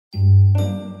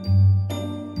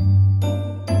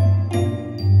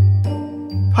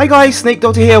Hi guys, Snake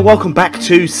Doctor here, welcome back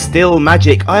to Still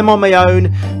Magic. I'm on my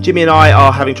own. Jimmy and I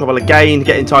are having trouble again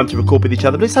getting time to record with each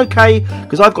other, but it's okay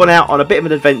because I've gone out on a bit of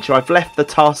an adventure. I've left the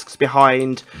tasks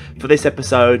behind for this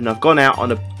episode and I've gone out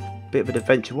on a bit of an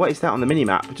adventure. What is that on the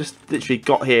mini-map? I just literally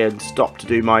got here and stopped to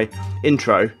do my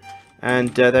intro and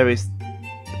there is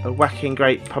a whacking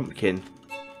great pumpkin.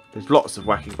 There's lots of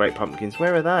whacking great pumpkins.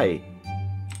 Where are they?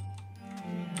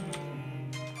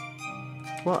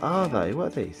 What are they? What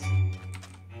are these?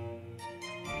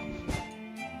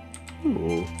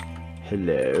 Oh,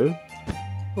 hello.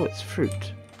 Oh, it's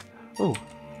fruit.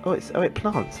 It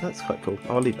plants. That's quite cool.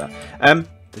 I'll leave that.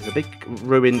 There's a big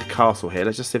ruined castle here.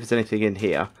 Let's just see if there's anything in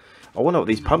here. I wonder what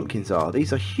these pumpkins are.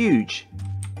 These are huge,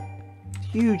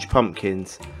 huge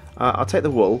pumpkins. I'll take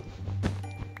the wool.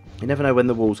 You never know when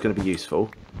the wool's going to be useful.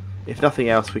 If nothing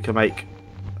else, we can make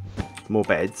more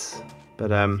beds. But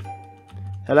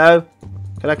hello.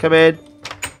 Can I come in?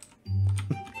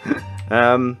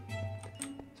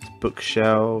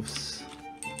 Bookshelves.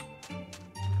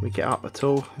 Can we get up at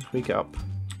all? Can we get up? Is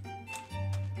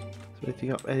there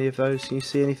anything up any of those? Can you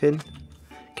see anything?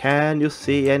 Can you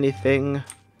see anything?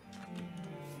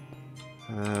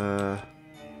 Hoop.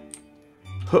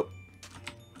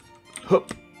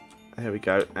 Hoop. There we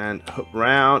go. And hoop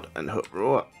round and hoop.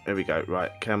 There we go. Right.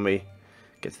 Can we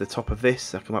get to the top of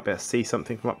this? I might be able to see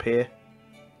something from up here.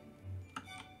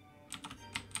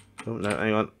 Oh no,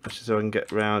 hang on. Let's just so I can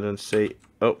get round and see.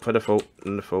 Oh, gonna fall,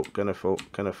 gonna fall, gonna fall,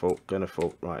 gonna fall, gonna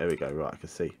fall. Right, here we go. Right, I can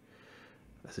see.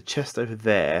 There's a chest over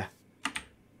there.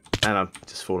 And I'm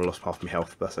just fallen, lost half my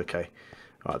health, but that's okay.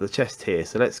 Right, the chest here.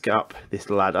 So let's get up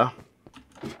this ladder.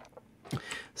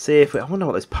 See if I wonder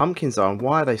what those pumpkins are and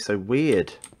why are they so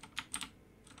weird.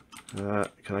 Can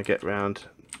I get round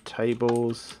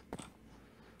tables?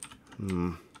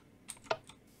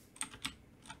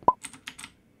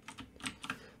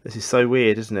 This is so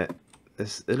weird, isn't it?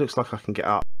 It looks like I can get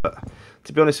up, but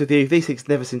to be honest with you, these things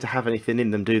never seem to have anything in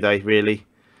them, do they? Really?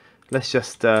 Let's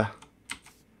just head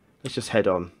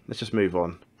on. Let's just move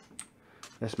on.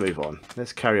 Let's move on.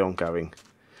 Let's carry on going.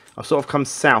 I've sort of come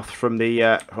south from the,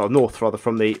 well, north rather,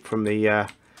 from the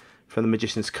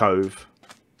Magician's Cove.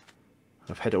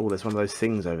 I've headed. Oh, there's one of those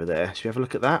things over there. Should we have a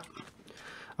look at that?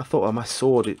 I thought, oh, my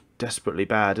sword is desperately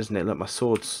bad, isn't it? Look, my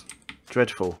sword's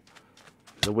dreadful.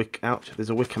 There's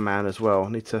a wicker man as well.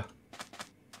 I need to.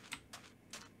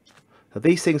 Now,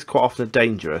 these things quite often are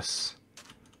dangerous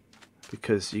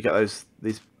because you get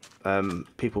these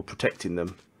people protecting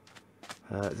them.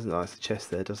 It doesn't look like there's a chest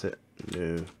there, does it?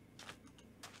 No.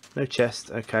 No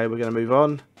chest. Okay, we're going to move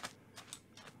on.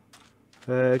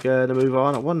 We're going to move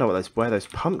on. I wonder where those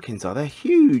pumpkins are. They're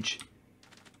huge. Do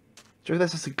you reckon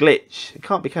that's just a glitch? It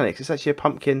can't be, can it? 'Cause it's actually a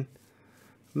pumpkin.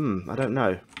 I don't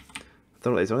know. I don't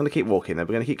know what it is. I'm going to keep walking then.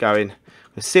 We're going to keep going.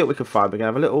 We'll see what we can find. We're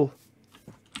going to have a little.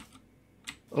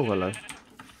 Oh, hello.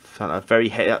 Found a very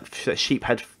sheep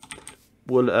head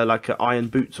wool, like iron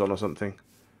boots on or something.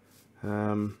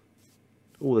 Oh,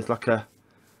 there's like a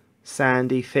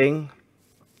sandy thing.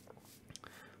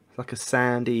 It's like a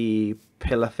sandy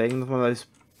pillar thing. One of those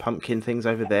pumpkin things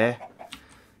over there.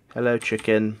 Hello,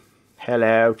 chicken.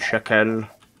 Hello, chicken.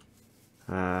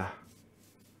 So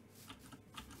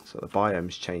the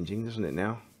biome's changing, doesn't it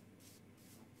now?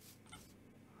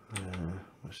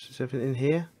 Is everything in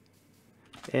here?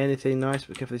 Anything nice?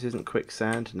 Be careful this isn't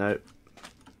quicksand. Nope.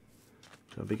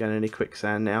 Don't be going any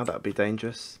quicksand now. That would be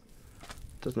dangerous.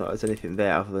 Doesn't look like there's anything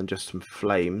there other than just some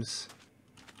flames.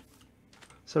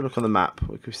 Let's have a look on the map.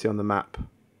 What can we see on the map?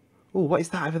 Oh, what is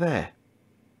that over there?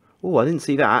 Oh, I didn't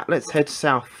see that. Let's head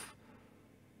south.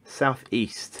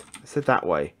 Southeast. Let's head that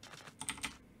way.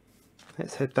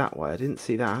 Let's head that way. I didn't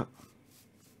see that.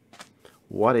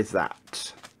 What is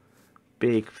that?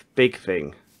 Big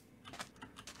thing.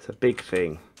 It's a big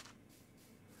thing.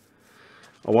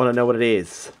 I want to know what it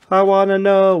is. I want to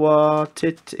know what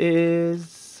it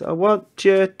is. I want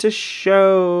you to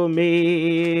show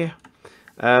me.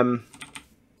 I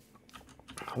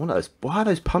wonder why are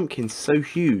those pumpkins so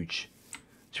huge? Do you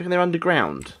reckon they're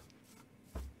underground?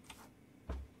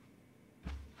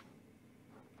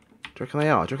 Do you reckon they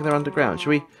are? Do you reckon they're underground?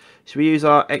 Should we use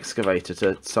our excavator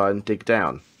to try and dig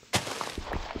down?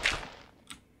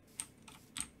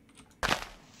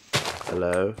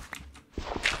 Hello?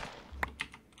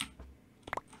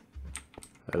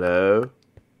 Hello?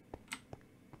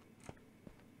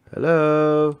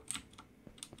 Hello?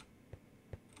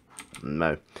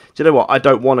 No. Do you know what? I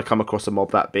don't want to come across a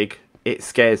mob that big. It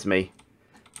scares me.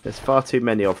 There's far too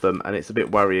many of them and it's a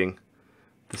bit worrying.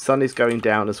 The sun is going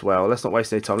down as well. Let's not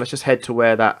waste any time. Let's just head to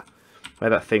where that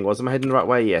thing was. Am I heading the right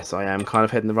way? Yes, I am kind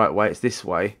of heading the right way. It's this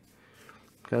way.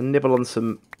 I'm going to nibble on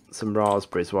some some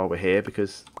raspberries while we're here,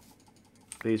 because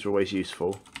these are always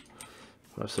useful.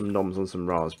 We'll have some noms on some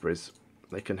raspberries.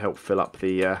 They can help fill up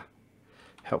the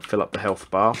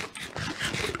health bar.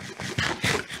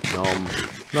 Nom,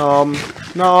 nom,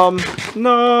 nom,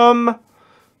 nom.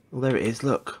 Oh, there it is.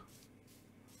 Look.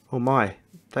 Oh my,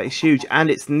 that is huge, and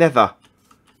it's nether.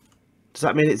 Does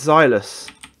that mean it's Xylus?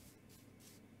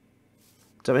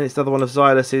 Does that mean it's another one of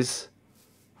Xylus's?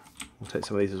 We'll take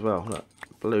some of these as well. Look,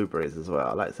 blueberries as well.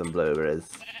 I like some blueberries.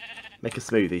 Make a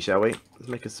smoothie, shall we? Let's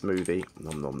make a smoothie.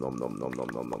 Nom nom nom nom nom nom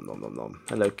nom nom nom nom nom.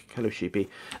 Hello, sheepy.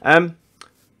 It's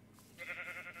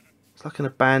like an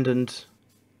abandoned.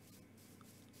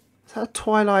 Is that a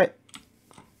twilight?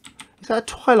 Is that a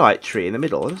twilight tree in the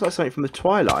middle? It looks like something from the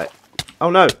Twilight. Oh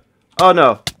no! Oh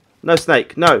no! No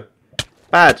snake! No!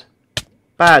 Bad!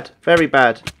 Bad! Very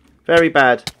bad! Very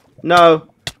bad! No!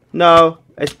 No!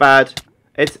 It's bad!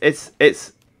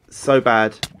 It's so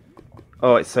bad!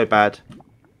 Oh, it's so bad!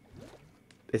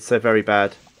 It's so very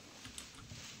bad!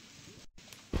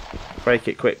 Break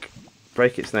it quick!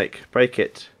 Break it, snake! Break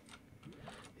it!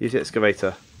 Use the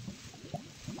excavator.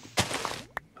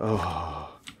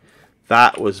 Oh,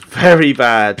 that was very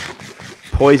bad.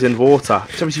 Poisoned water.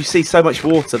 Sometimes you see so much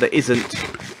water that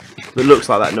looks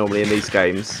like that normally in these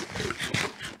games.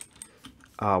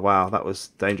 Oh wow, that was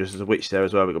dangerous as a witch there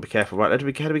as well. We've got to be careful. Right, how do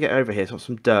we get over here? So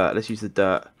some dirt. Let's use the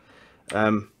dirt.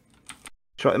 Right,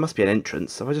 there must be an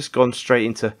entrance. Have I just gone straight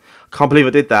into... Can't believe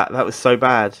I did that. That was so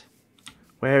bad.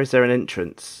 Where is there an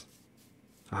entrance?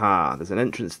 Aha, there's an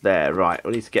entrance there. Right,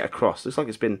 we need to get across. Looks like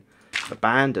it's been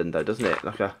abandoned though, doesn't it?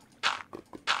 Like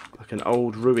an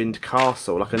old ruined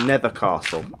castle, like a nether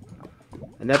castle.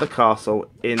 A nether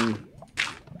castle in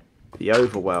the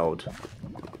overworld.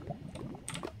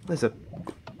 There's a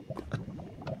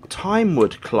time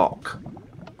wood clock.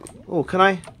 Oh, can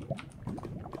I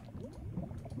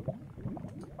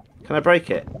break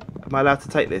it? Am I allowed to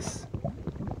take this?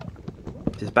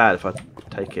 It's bad if I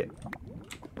take it.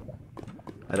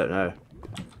 I don't know.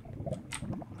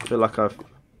 I feel like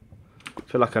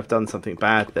I've done something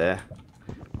bad there.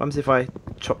 What happens if I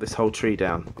chop this whole tree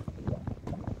down?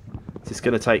 This is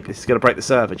going to break the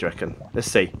server, do you reckon? Let's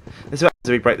see. Let's see what happens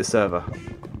if we break the server.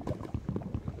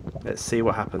 Let's see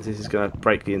what happens. This is going to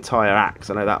break the entire axe.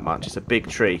 I know that much. It's a big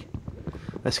tree.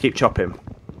 Let's keep chopping.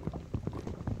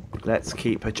 Let's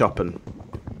keep a chopping.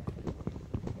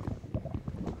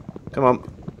 Come on.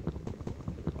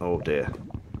 Oh dear.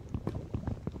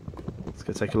 It's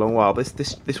going to take a long while.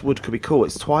 This wood could be cool.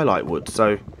 It's twilight wood,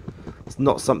 so it's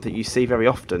not something you see very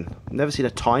often. I've never seen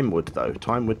a time wood though.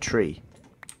 Time wood tree.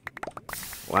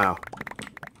 Wow.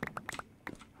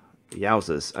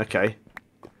 Yowzers. Okay.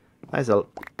 There's an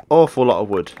awful lot of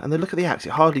wood. And then look at the axe. It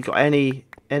hardly got any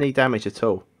damage at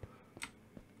all.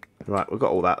 Right, we've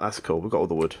got all that. That's cool. We've got all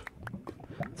the wood.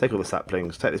 Take all the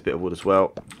saplings. Take this bit of wood as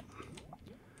well.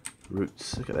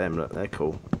 Roots. Look at them. Look, they're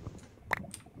cool.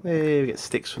 Hey, we get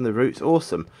sticks from the roots.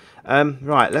 Awesome.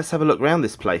 Right, let's have a look around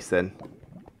this place then.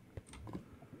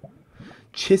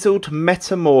 Chiseled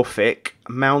metamorphic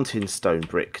mountain stone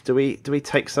brick. Do we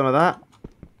take some of that?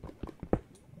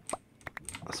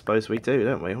 I suppose we do,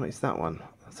 don't we? What is that one?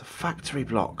 That's a factory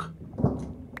block.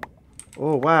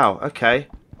 Oh wow. Okay.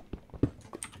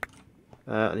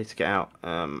 I need to get out.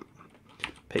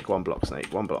 Pick one block,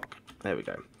 snake. One block. There we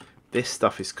go. This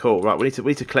stuff is cool. Right, we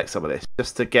need to collect some of this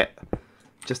just to get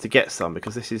some,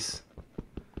 because this is.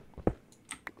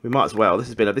 We might as well.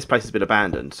 This place has been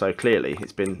abandoned, so clearly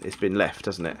it's been left,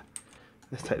 hasn't it?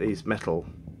 Let's take these metal.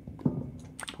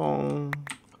 Pong,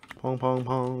 pong, pong,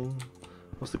 pong.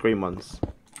 What's the green ones?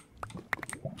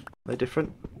 Are they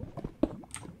different?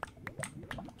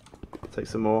 Take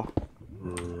some more.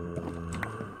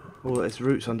 Oh, there's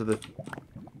roots under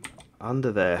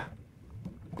there.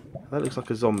 That looks like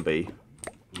a zombie.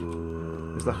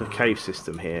 There's like a cave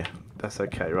system here. That's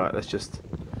okay. Right, let's just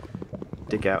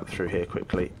dig out through here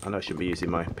quickly. I know I shouldn't be using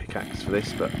my pickaxe for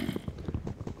this, but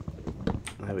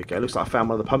there we go. Looks like I found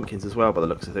one of the pumpkins as well by the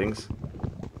looks of things.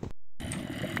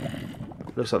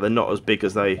 Looks like they're not as big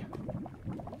as they.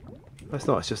 That's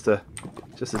not. It's just a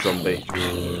zombie.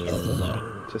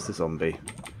 Just a zombie.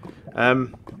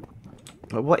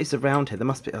 What is around here? There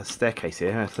must be a staircase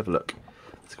here. Let's have a look.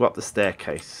 Let's go up the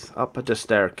staircase. Up the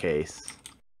staircase.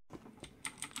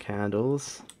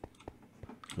 Candles.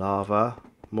 Lava.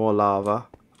 More lava.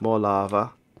 More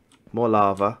lava. More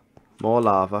lava. More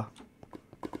lava.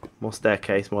 More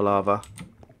staircase. More lava.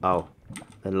 Oh.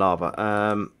 Then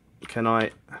lava. Can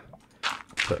I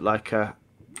put like a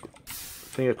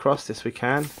thing across? Yes, we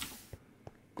can.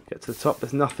 Get to the top.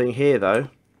 There's nothing here though.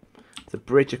 The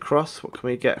bridge across. What can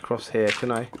we get across here?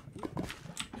 Can I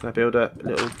build a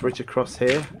little bridge across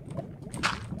here?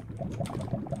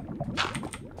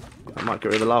 Might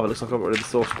get rid of the lava. Looks like I got rid of the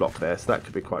source block there, so that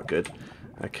could be quite good.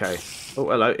 Okay. Oh,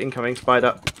 hello. Incoming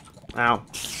spider. Ow.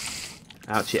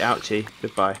 Ouchie, ouchie.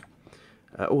 Goodbye.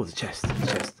 Oh, the chest. The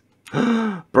chest.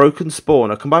 Broken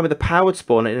spawner. Combined with a powered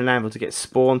spawner in an anvil to get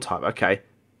spawn type. Okay.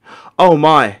 Oh,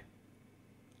 my.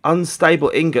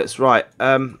 Unstable ingots. Right.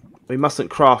 We mustn't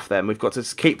craft them. We've got to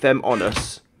keep them on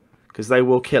us, because they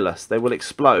will kill us. They will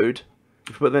explode.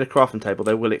 If we put them in a crafting table,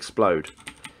 they will explode.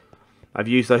 I've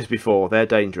used those before. They're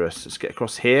dangerous. Let's get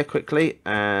across here quickly.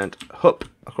 And hoop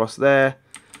across there.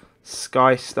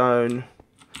 Sky stone.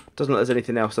 Doesn't look like there's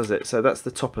anything else, does it? So that's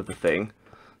the top of the thing.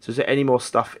 So is there any more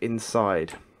stuff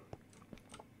inside?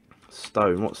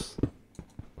 Stone. What's...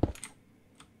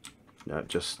 No,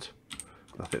 just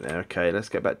nothing there. Okay, let's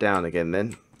get back down again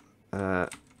then. I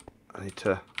need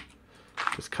to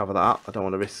just cover that up. I don't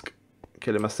want to risk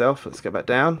killing myself. Let's get back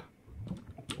down.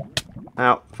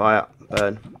 Out. Fire.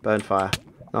 Burn. Burn fire.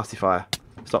 Nasty fire.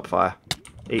 Stop fire.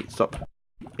 Eat. Stop.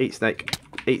 Eat snake.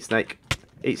 Eat snake.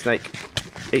 Eat snake.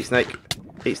 Eat snake.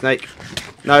 Eat snake.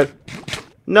 No.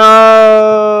 No!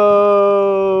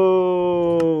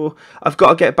 I've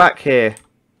got to get back here.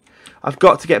 I've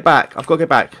got to get back. I've got to get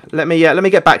back. Let me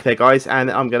get back there, guys,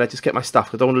 and I'm gonna just get my stuff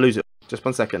because I don't want to lose it. Just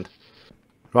 1 second.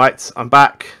 Right, I'm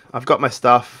back. I've got my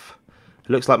stuff. It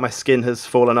looks like my skin has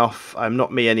fallen off. I'm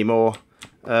not me anymore.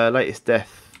 Latest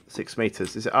death, 6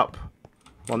 meters. Is it up?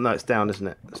 Well, no, it's down, isn't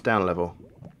it? It's down a level.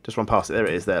 Just run past it. There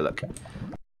it is. There, look.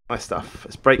 My stuff.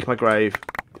 Let's break my grave.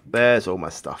 There's all my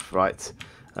stuff. Right.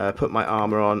 Put my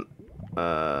armor on.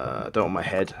 Don't want my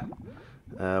head.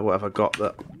 What have I got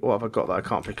that? What have I got that I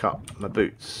can't pick up? My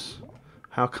boots.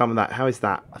 How come that? How is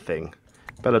that a thing?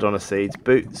 Belladonna seeds,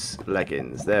 boots,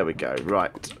 leggings. There we go.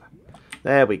 Right.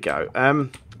 There we go.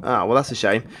 Well, that's a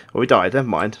shame. Well, we died. Never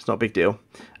mind. It's not a big deal.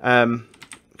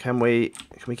 Can we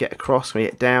get across? Can we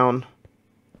get down?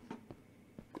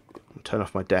 I'll turn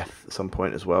off my death at some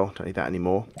point as well. Don't need that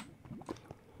anymore.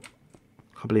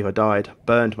 I can't believe I died.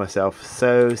 Burned myself.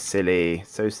 So silly.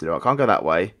 So silly. I can't go that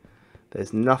way.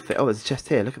 There's nothing. Oh, there's a chest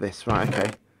here. Look at this. Right, okay.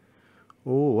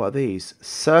 Oh, what are these?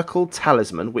 Circle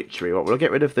Talisman Witchery. Well, we'll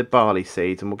get rid of the barley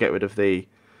seeds and we'll get rid of the...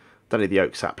 Don't need the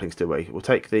oak saplings, do we? We'll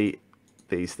take these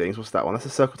things. What's that one? That's a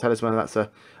Circle Talisman. That's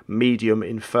a Medium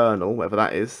Infernal, whatever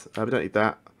that is. We don't need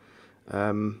that.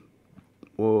 Oh,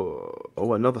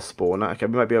 another spawner. Okay,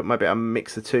 maybe I'll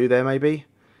mix the two there, maybe.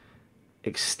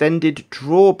 Extended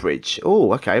Drawbridge.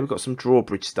 Oh, okay, we've got some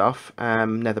drawbridge stuff.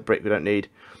 Nether brick we don't need.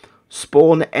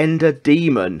 Spawn Ender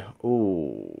Demon.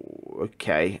 Oh,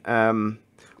 okay.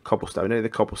 Cobblestone. We don't need the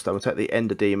cobblestone. We'll take the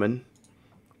Ender Demon.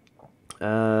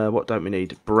 What don't we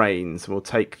need? Brains. We'll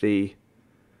take the...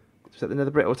 Is that the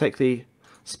Nether brick? We'll take the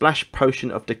Splash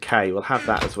Potion of Decay. We'll have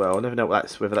that as well. I never know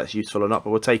whether that's useful or not,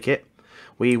 but we'll take it.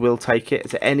 We will take it.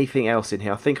 Is there anything else in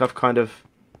here? I think I've kind of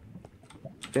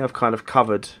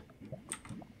covered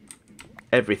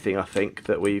everything. I think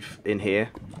that we've in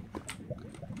here.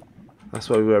 That's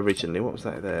where we were originally. What was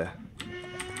that there?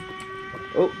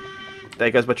 Oh, there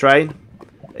goes my train.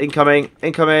 Incoming,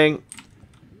 incoming.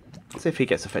 Let's see if he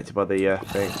gets affected by the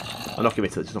thing. I'll knock him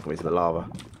into the lava.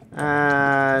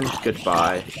 And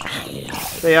goodbye.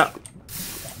 See ya.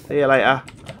 See you later.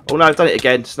 Oh no, I've done it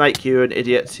again. Snake, you're an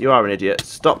idiot. You are an idiot.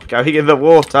 Stop going in the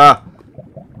water.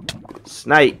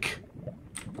 Snake.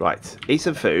 Right, eat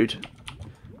some food.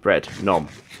 Bread, nom.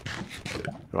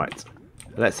 Right,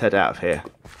 let's head out of here.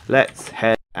 Let's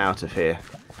head out of here.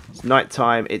 It's night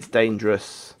time. It's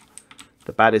dangerous.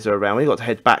 The baddies are around. We've got to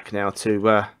head back now to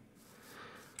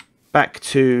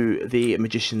the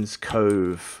Magician's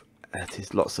Cove.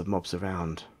 There's lots of mobs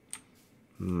around.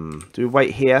 Do we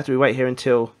wait here? Do we wait here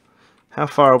until... How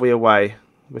far are we away?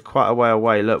 We're quite a way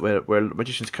away. Look, we're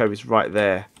Magician's Cove is right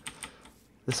there.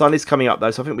 The sun is coming up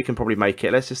though, so I think we can probably make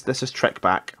it. Let's just trek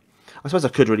back. I suppose I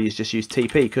could really just use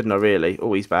TP, couldn't I? Really?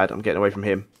 Oh, he's bad. I'm getting away from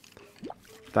him.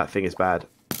 That thing is bad.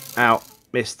 Ow.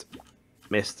 Missed.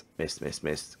 Missed. Missed. Missed.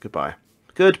 Missed. Goodbye.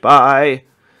 Goodbye.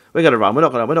 We're gonna run. We're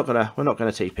not gonna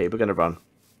TP. We're gonna run.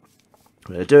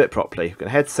 We're gonna do it properly. We're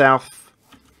gonna head south.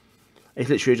 It's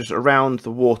literally just around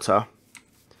the water.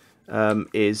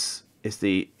 It's just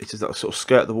like sort of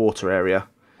skirt the water area,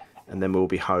 and then we'll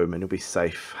be home and we'll be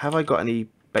safe. Have I got any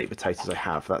baked potatoes? I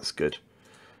have. That's good.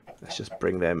 Let's just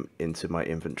bring them into my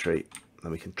inventory,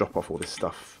 and we can drop off all this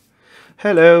stuff.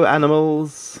 Hello,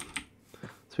 animals.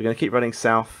 So we're going to keep running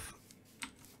south.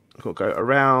 We'll go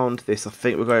around this. I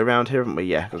think we'll go around here, haven't we?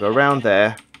 Yeah, we'll go around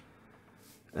there.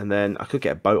 And then I could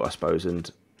get a boat, I suppose.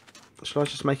 And should I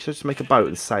just make a boat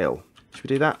and sail? Should we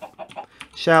do that?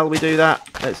 Shall we do that?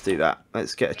 Let's do that.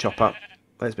 Let's get a chopper.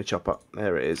 There's my chopper.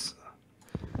 There it is.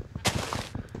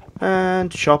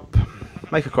 And chop.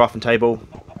 Make a crafting table.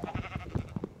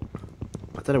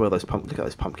 I don't know where those look at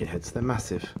those pumpkin heads. They're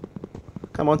massive.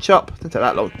 Come on, chop. Doesn't take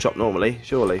that long to chop normally,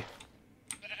 surely.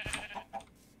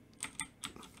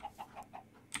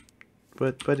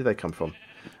 Where did they come from?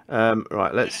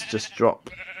 Right, let's just drop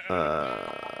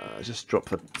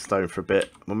the stone for a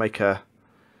bit. We'll make a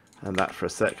and that for a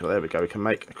sec. Oh, there we go. We can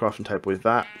make a crafting table with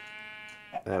that.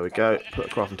 There we go. Put a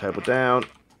crafting table down.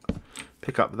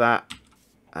 Pick up that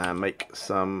and make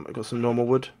some. I've got some normal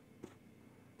wood.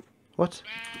 What?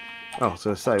 Oh, I was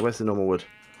going to say, where's the normal wood?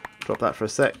 Drop that for a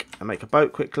sec and make a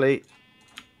boat quickly.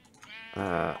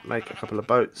 Make a couple of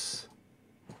boats.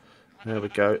 There we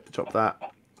go. Drop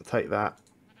that. Take that.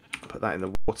 Put that in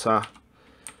the water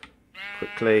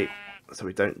quickly so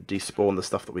we don't despawn the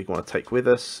stuff that we want to take with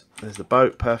us. There's the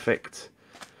boat. Perfect.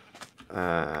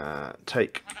 Don't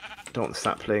want the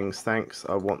saplings. Thanks.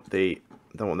 Don't want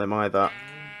them either.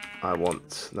 No,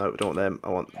 don't want them. I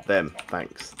want them.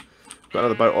 Thanks. Got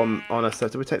another boat on us. So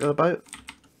did we take the other boat?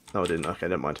 No, I didn't. Okay,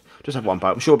 never mind. Just have one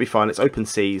boat. I'm sure we'll be fine. It's open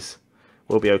seas.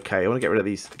 We'll be okay. I want to get rid of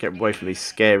these. Get away from these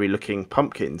scary looking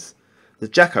pumpkins. There's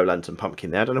jack-o'-lantern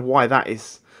pumpkin there. I don't know why that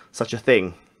is such a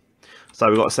thing. So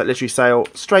we've got to literally sail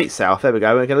straight south. There we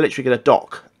go. We're going to literally get a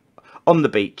dock on the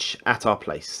beach at our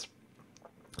place.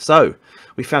 So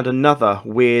we found another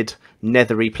weird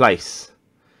nethery place.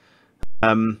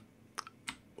 Oh,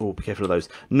 be careful of those.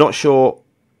 Not sure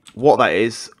what that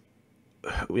is.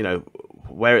 You know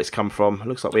where it's come from. It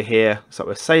looks like we're here. Looks like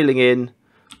we're sailing in.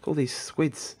 Look at all these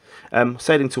squids.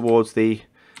 Sailing towards the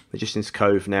Magician's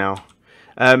Cove now.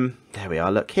 There we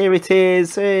are. Look, here it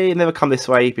is. Hey, never come this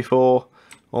way before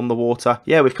on the water.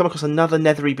 Yeah, we've come across another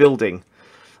nethery building.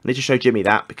 I need to show Jimmy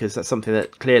that because that's something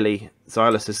that clearly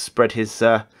Xylus has spread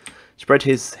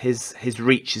his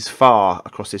reach as far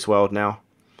across this world now.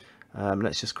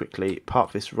 Let's just quickly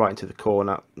park this right into the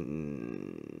corner.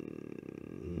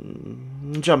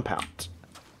 Jump out.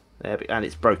 There we, and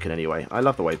it's broken anyway. I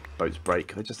love the way boats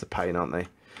break. They're just a pain, aren't they?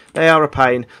 They are a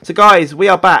pain. So guys, we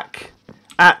are back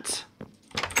at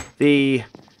the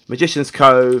Magician's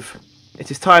Cove. It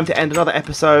is time to end another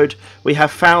episode. We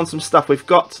have found some stuff. We've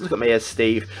got, look at me as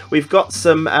Steve. We've got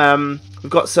some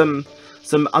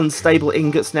unstable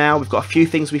ingots now. We've got a few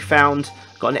things we found.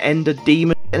 Got an ender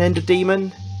demon. An ender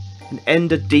demon.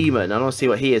 I want to see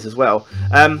what he is as well.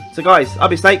 So guys, I've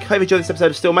been Snake. Hope you enjoyed this episode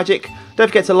of Still Magic. Don't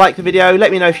forget to like the video.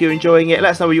 Let me know if you're enjoying it.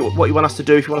 Let us know what you want us to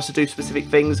do. If you want us to do specific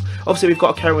things. Obviously, we've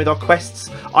got to carry on with our quests.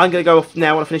 I'm going to go off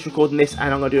now when I finish recording this,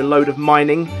 and I'm going to do a load of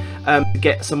mining to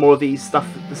get some more of the stuff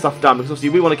done. Because obviously,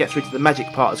 we want to get through to the magic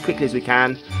part as quickly as we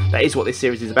can. That is what this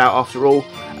series is about, after all.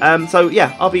 So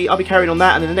yeah, I'll be carrying on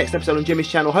that, and in the next episode on Jimmy's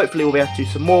channel, hopefully we'll be able to do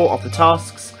some more of the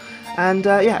tasks, and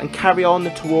yeah, and carry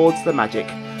on towards the magic.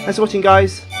 Thanks for watching,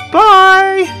 guys.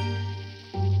 Bye!